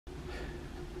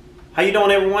How you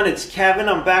doing, everyone? It's Kevin.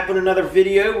 I'm back with another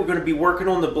video. We're going to be working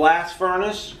on the blast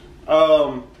furnace.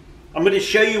 I'm going to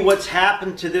show you what's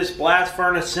happened to this blast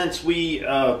furnace since we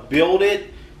built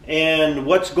it and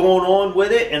what's going on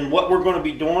with it and what we're going to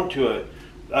be doing to it.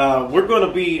 We're going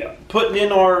to be putting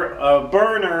in our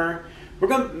burner. We're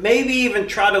going to maybe even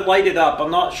try to light it up.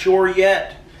 I'm not sure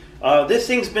yet. This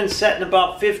thing's been setting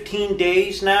about 15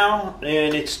 days now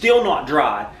and it's still not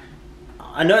dry.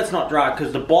 I know it's not dry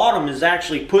because the bottom is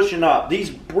actually pushing up. These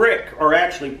brick are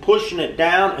actually pushing it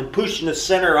down and pushing the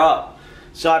center up.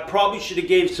 So I probably should have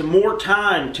gave some more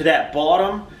time to that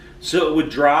bottom so it would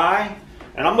dry.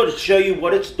 And I'm going to show you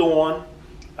what it's doing.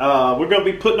 We're going to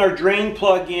be putting our drain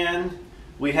plug in.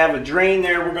 We have a drain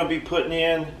there we're going to be putting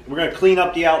in. We're going to clean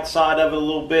up the outside of it a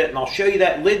little bit, and I'll show you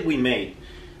that lid we made.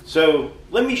 So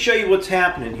let me show you what's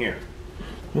happening here.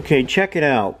 Okay, check it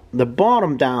out. The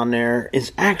bottom down there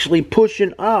is actually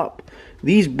pushing up.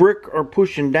 These brick are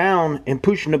pushing down and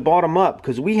pushing the bottom up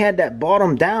because we had that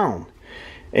bottom down.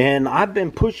 And I've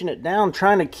been pushing it down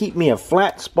trying to keep me a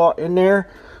flat spot in there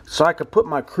so I could put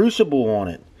my crucible on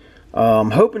it.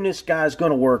 I'm hoping this guy's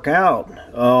going to work out.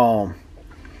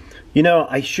 You know,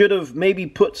 I should have maybe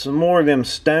put some more of them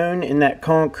stone in that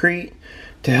concrete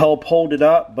to help hold it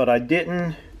up, but I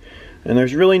didn't. And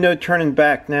there's really no turning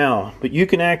back now. But you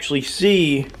can actually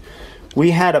see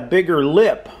we had a bigger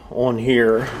lip on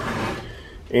here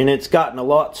and it's gotten a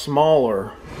lot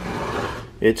smaller.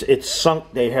 It's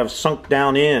sunk, they have sunk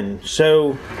down in.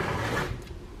 So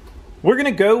we're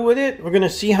gonna go with it. We're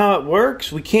gonna see how it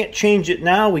works. We can't change it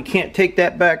now. We can't take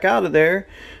that back out of there.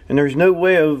 And there's no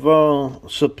way of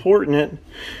supporting it.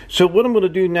 So what I'm gonna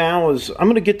do now is I'm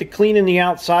gonna get to cleaning the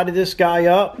outside of this guy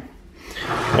up.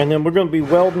 And then we're going to be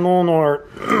welding on our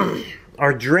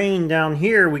our drain down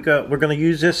here. We're going to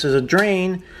use this as a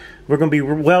drain. We're going to be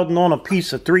welding on a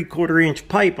piece of 3/4 inch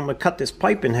pipe. I'm going to cut this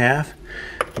pipe in half.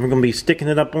 And we're going to be sticking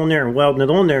it up on there and welding it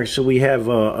on there so we have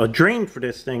a drain for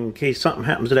this thing in case something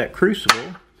happens to that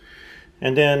crucible.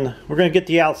 And then we're going to get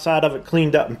the outside of it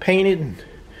cleaned up and painted and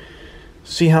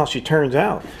see how she turns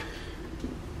out.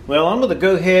 Well, I'm going to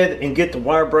go ahead and get the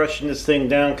wire brushing this thing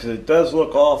down because it does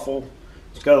look awful.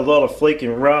 It's got a lot of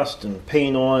flaking rust and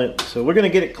paint on it. So we're going to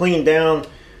get it cleaned down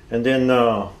and then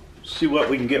see what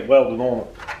we can get welded on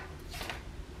it.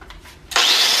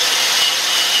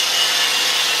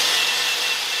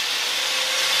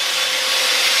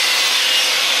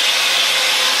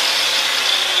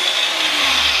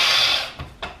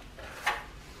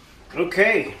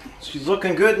 Okay, she's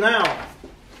looking good now.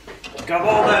 Got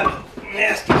all that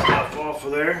nasty stuff off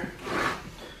of there.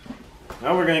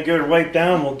 Now we're going to get her wiped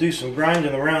down. We'll do some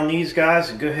grinding around these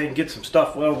guys and go ahead and get some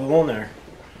stuff welded on there.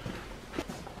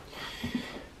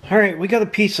 Alright, we got a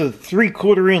piece of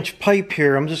 3/4 inch pipe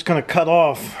here. I'm just going to cut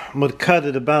off. I'm going to cut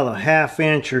it about a 1/2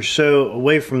 inch or so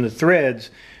away from the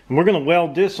threads. And we're going to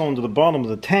weld this onto the bottom of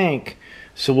the tank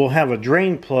so we'll have a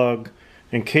drain plug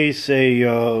in case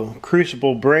a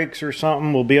crucible breaks or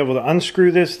something. We'll be able to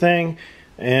unscrew this thing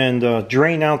and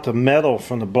drain out the metal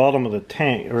from the bottom of the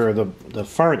tank or the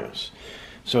furnace.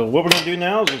 So what we're going to do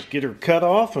now is just get her cut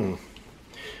off and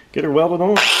get her welded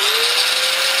on.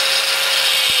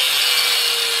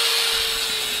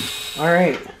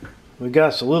 Alright, we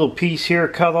got a little piece here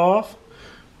cut off.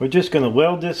 We're just going to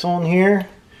weld this on here.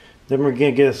 Then we're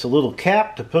going to get us a little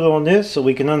cap to put on this so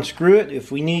we can unscrew it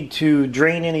if we need to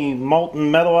drain any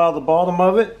molten metal out of the bottom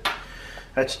of it.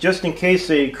 That's just in case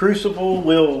a crucible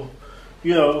will,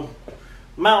 you know,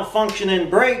 malfunction and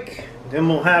break. Then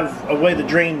we'll have a way to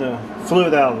drain the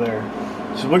fluid out of there.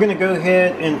 So we're going to go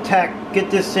ahead and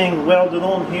get this thing welded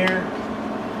on here.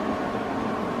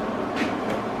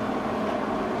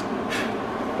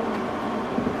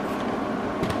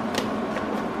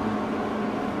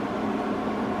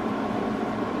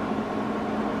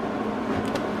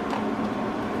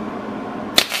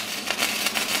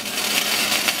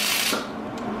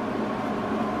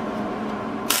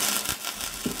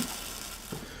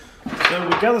 So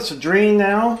we got us a drain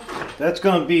now. That's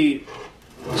going to be,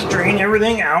 let's drain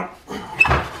everything out.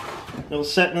 It'll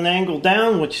set an angle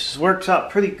down, which works out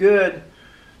pretty good.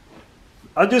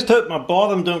 I just hope my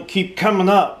bottom don't keep coming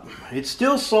up. It's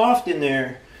still soft in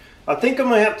there. I think I'm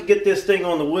going to have to get this thing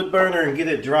on the wood burner and get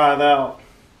it dried out.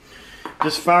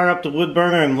 Just fire up the wood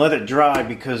burner and let it dry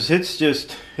because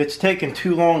it's taking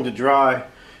too long to dry.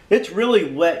 It's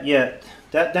really wet yet.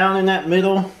 That down in that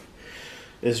middle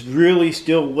is really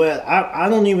still wet. I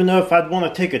don't even know if I'd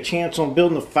want to take a chance on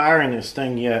building a fire in this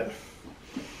thing yet.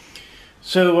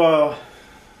 So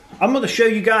I'm going to show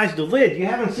you guys the lid. You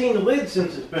haven't seen the lid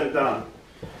since it's been done.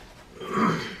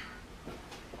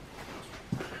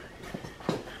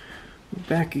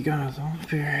 Back you guys up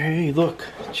here. Hey, look,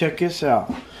 check this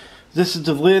out. This is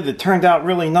the lid that turned out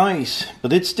really nice,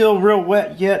 but it's still real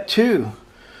wet yet too.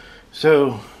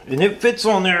 So, and it fits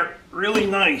on there really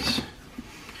nice.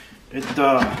 It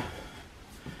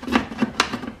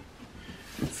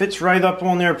fits right up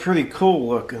on there, pretty cool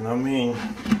looking. I mean,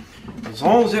 as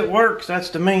long as it works, that's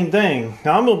the main thing.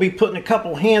 Now I'm going to be putting a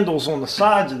couple handles on the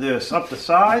sides of this, up the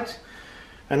sides,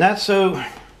 and that's so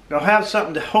I'll have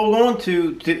something to hold on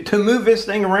to move this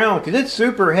thing around, because it's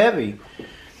super heavy.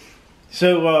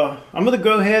 So I'm going to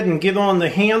go ahead and get on the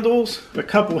handles, a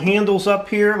couple handles up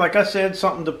here. Like I said,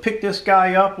 something to pick this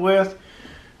guy up with,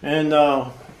 and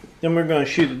then we're going to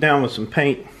shoot it down with some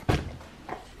paint.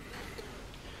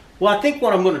 Well, I think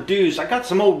what I'm going to do is, I got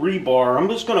some old rebar. I'm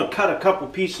just going to cut a couple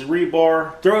pieces of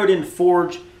rebar, throw it in the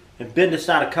forge, and bend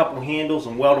aside a couple handles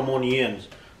and weld them on the ends.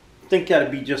 I think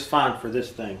that'd be just fine for this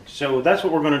thing. So that's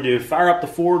what we're going to do. Fire up the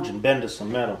forge and bend us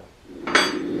some metal.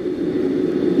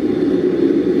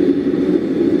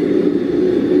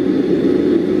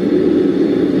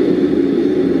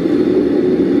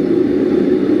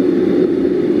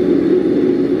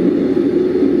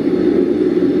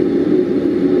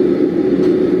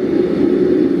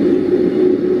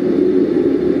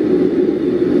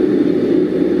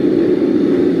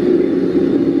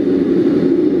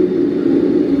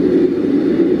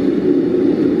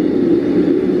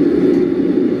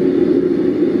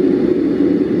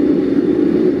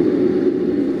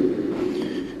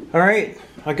 Alright,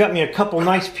 I got me a couple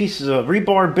nice pieces of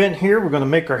rebar bent here. We're going to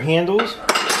make our handles.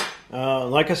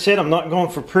 Like I said, I'm not going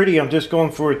for pretty, I'm just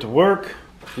going for it to work.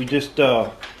 We just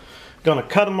going to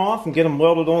cut them off and get them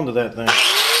welded onto that thing.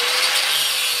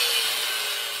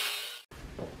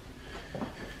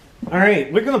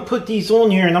 Alright, we're going to put these on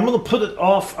here, and I'm going to put it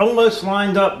off almost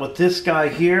lined up with this guy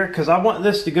here, because I want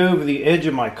this to go over the edge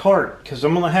of my cart, because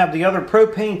I'm going to have the other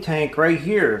propane tank right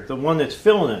here, the one that's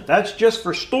filling it. That's just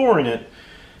for storing it.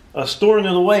 Storing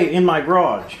it away in my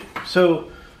garage. So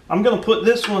I'm going to put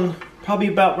this one probably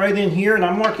about right in here, and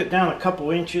I mark it down a couple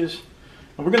inches,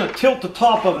 and we're going to tilt the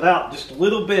top of it out just a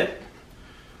little bit.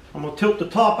 I'm going to tilt the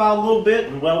top out a little bit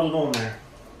and weld it on there.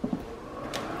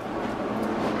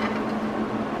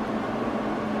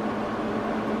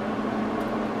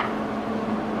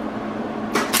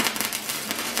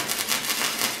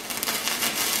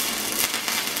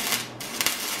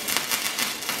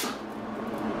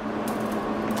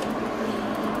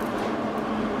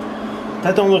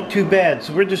 That don't look too bad,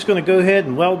 so we're just going to go ahead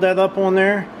and weld that up on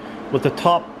there with the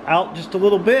top out just a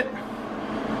little bit.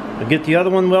 I'll get the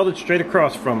other one welded straight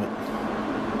across from it.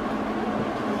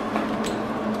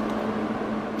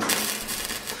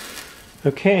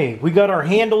 Okay, we got our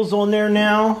handles on there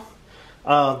now.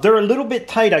 They're a little bit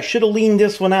tight. I should have leaned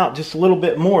this one out just a little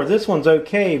bit more. This one's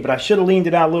okay, but I should have leaned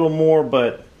it out a little more,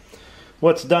 but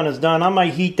what's done is done. I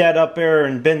might heat that up there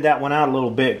and bend that one out a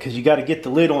little bit, because you got to get the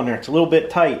lid on there. It's a little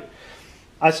bit tight.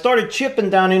 I started chipping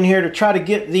down in here to try to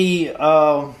get the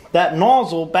that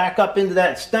nozzle back up into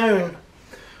that stone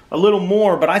a little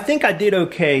more, but I think I did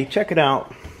okay. Check it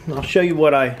out. I'll show you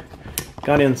what I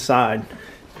got inside.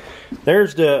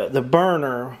 There's the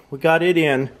burner. We got it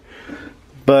in,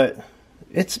 but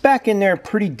it's back in there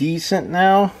pretty decent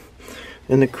now.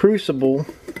 And the crucible,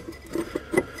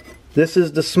 this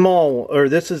is the small, or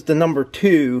this is the number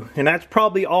 2, and that's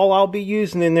probably all I'll be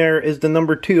using in there is the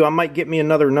number 2. I might get me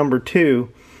another number 2,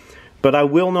 but I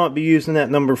will not be using that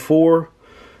number 4.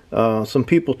 Some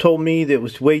people told me that it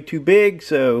was way too big,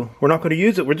 so we're not going to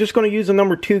use it. We're just going to use the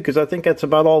number 2, because I think that's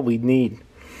about all we need.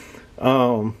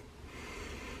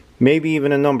 Maybe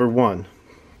even a number 1.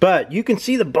 But you can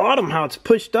see the bottom, how it's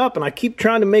pushed up, and I keep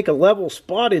trying to make a level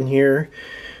spot in here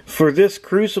for this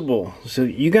crucible. So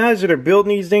you guys that are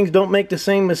building these things, don't make the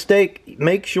same mistake.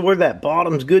 Make sure that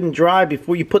bottom's good and dry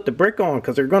before you put the brick on,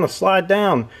 because they're going to slide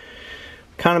down.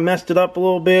 Kind of messed it up a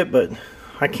little bit, but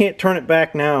I can't turn it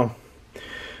back now.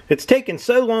 It's taken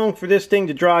so long for this thing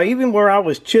to dry. Even where I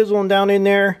was chiseling down in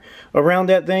there around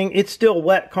that thing, it's still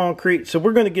wet concrete. So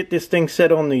we're going to get this thing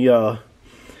set on the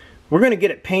we're going to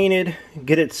get it painted,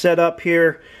 get it set up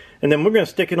here, and then we're going to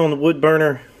stick it on the wood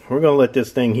burner. We're going to let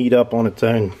this thing heat up on its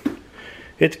own.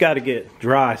 It's got to get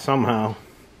dry somehow.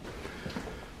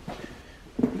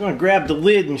 I'm going to grab the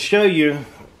lid and show you.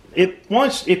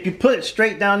 If you put it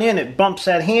straight down in, it bumps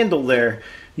that handle there.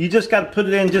 You just got to put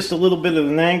it in just a little bit of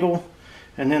an angle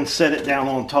and then set it down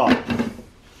on top.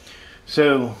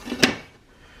 So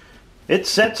it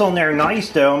sets on there nice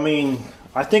though. I mean,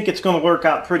 I think it's going to work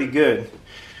out pretty good.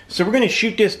 So we're going to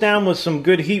shoot this down with some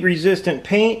good heat resistant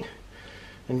paint,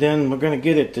 and then we're going to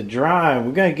get it to dry.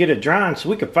 We're going to get it drying so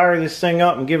we can fire this thing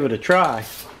up and give it a try.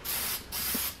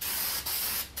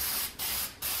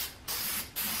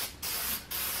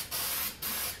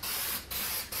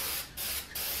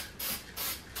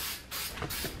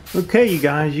 Okay, you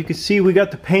guys, you can see we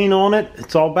got the paint on it.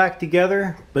 It's all back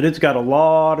together, but it's got a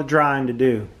lot of drying to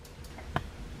do.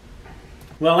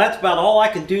 Well, that's about all I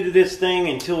can do to this thing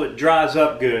until it dries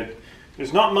up good.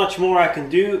 There's not much more I can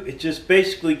do. It's just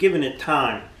basically giving it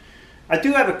time. I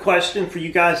do have a question for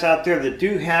you guys out there that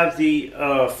do have the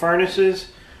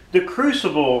furnaces. The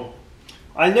crucible,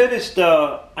 I noticed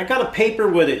I got a paper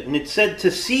with it and it said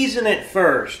to season it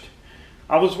first.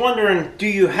 I was wondering, do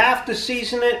you have to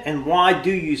season it, and why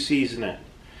do you season it?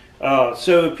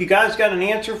 So if you guys got an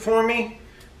answer for me,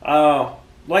 I'd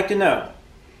like to know.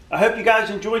 I hope you guys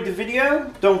enjoyed the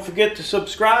video. Don't forget to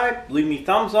subscribe, leave me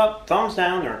thumbs up, thumbs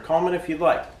down, or a comment if you'd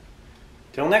like.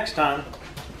 Till next time.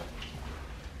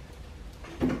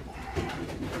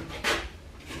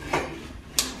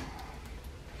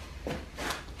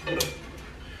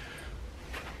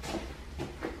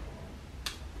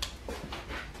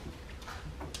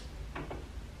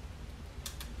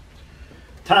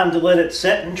 Time to let it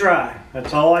set and dry.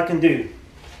 That's all I can do.